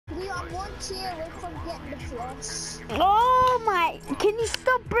I'm 1 tier away from getting the plus. Oh my, can you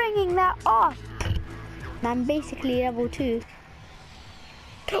stop bringing that up? I'm basically level 2.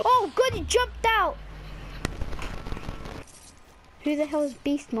 Oh good, he jumped out. Who the hell is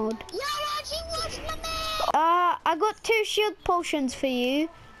beast mode? Yo, Archie, what's my name? I got 2 shield potions for you.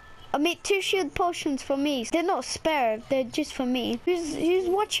 I mean 2 shield potions for me. They're not spare, they're just for me. Who's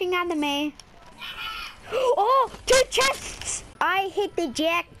watching anime? Oh, 2 chests! I hit the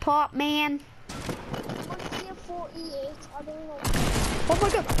jackpot, man. I'm tier 48. I don't know. Oh my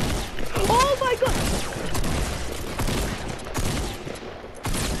god! Oh my god!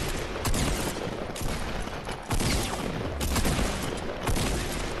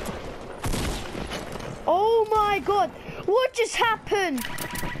 Oh my god! What just happened?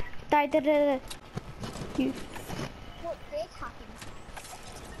 Die. You. What did happen?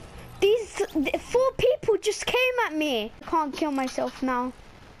 These 4 people just came at me. I can't kill myself now.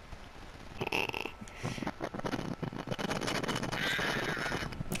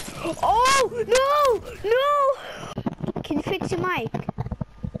 Oh no! Can you fix your mic?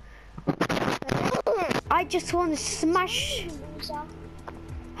 I just want to smash.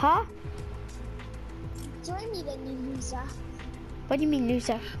 Huh? Join me then, you loser. What do you mean,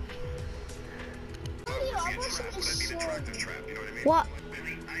 loser? I wasn't just sure. What?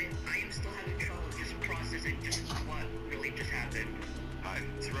 I am still having trouble just processing just what really just happened. Hi,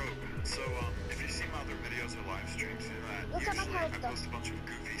 it's Rogue. So, if you see my other videos or live streams, you know that usually I post a bunch of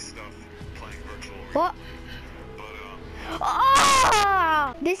goofy stuff playing virtual reality. What? But,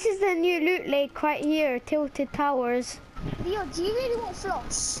 Ah! This is the new loot lake right here, Tilted Towers. Leo, do you really want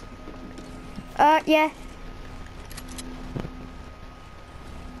floss? Yeah.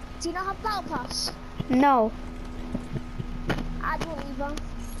 Do you not have battle pass? No. I don't either.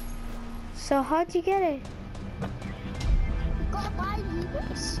 So how'd you get it? You gotta buy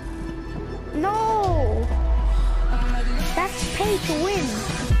units. No! That's pay to win.